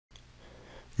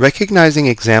Recognizing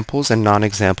examples and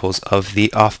non-examples of the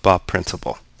Aufbau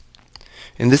principle.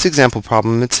 In this example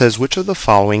problem, it says which of the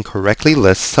following correctly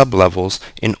lists sublevels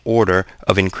in order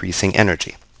of increasing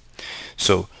energy.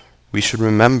 So we should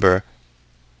remember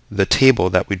the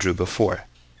table that we drew before.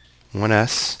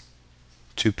 1s,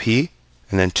 2p,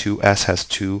 and then 2s has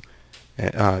two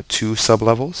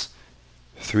sublevels.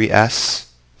 3s,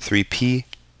 3p,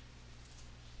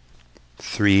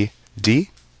 3d,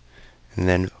 and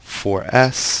then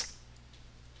 4s,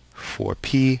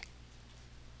 4p,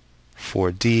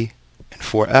 4d, and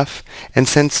 4f. And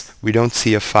since we don't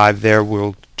see a 5 there,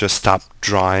 we'll just stop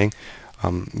drawing.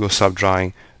 We'll stop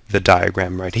drawing the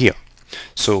diagram right here.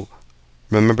 So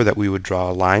remember that we would draw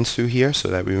lines through here so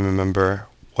that we remember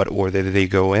what order they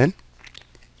go in.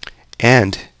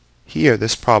 And here,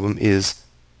 this problem is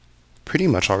pretty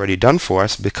much already done for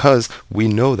us because we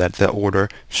know that the order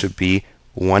should be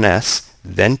 1s,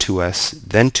 then 2s,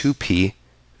 then 2p,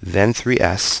 then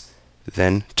 3s,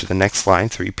 then to the next line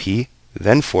 3p,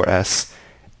 then 4s,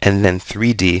 and then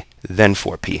 3d, then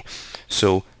 4p.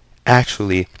 So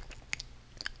actually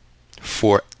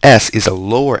 4s is a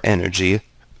lower energy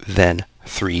than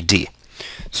 3d.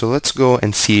 So let's go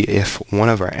and see if one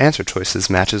of our answer choices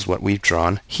matches what we've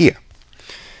drawn here.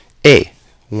 A,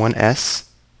 1s,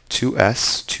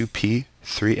 2s, 2p,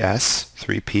 3s,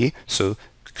 3p.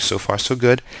 So far so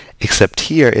good, except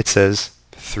here it says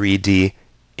 3d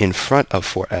in front of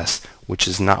 4s, which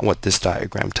is not what this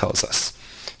diagram tells us.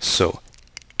 So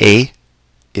A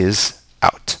is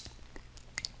out.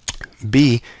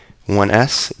 B,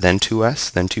 1s, then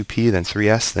 2s, then 2p, then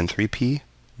 3s, then 3p,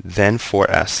 then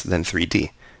 4s, then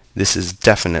 3d. This is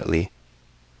definitely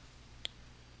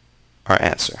our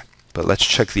answer. But let's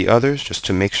check the others just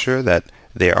to make sure that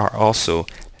they are also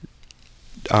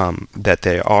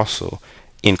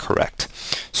incorrect.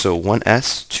 So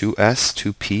 1s, 2s,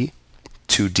 2p,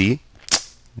 2d,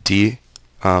 d,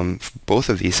 both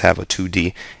of these have a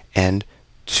 2d, and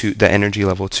the energy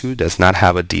level 2 does not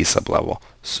have a d sublevel.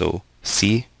 So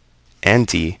C and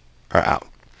D are out.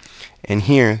 And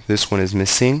here, this one is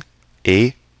missing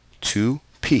a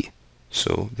 2p.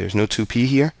 So there's no 2p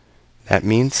here. That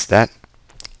means that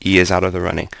E is out of the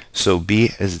running. So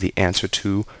B is the answer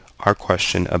to our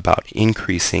question about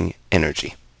increasing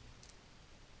energy.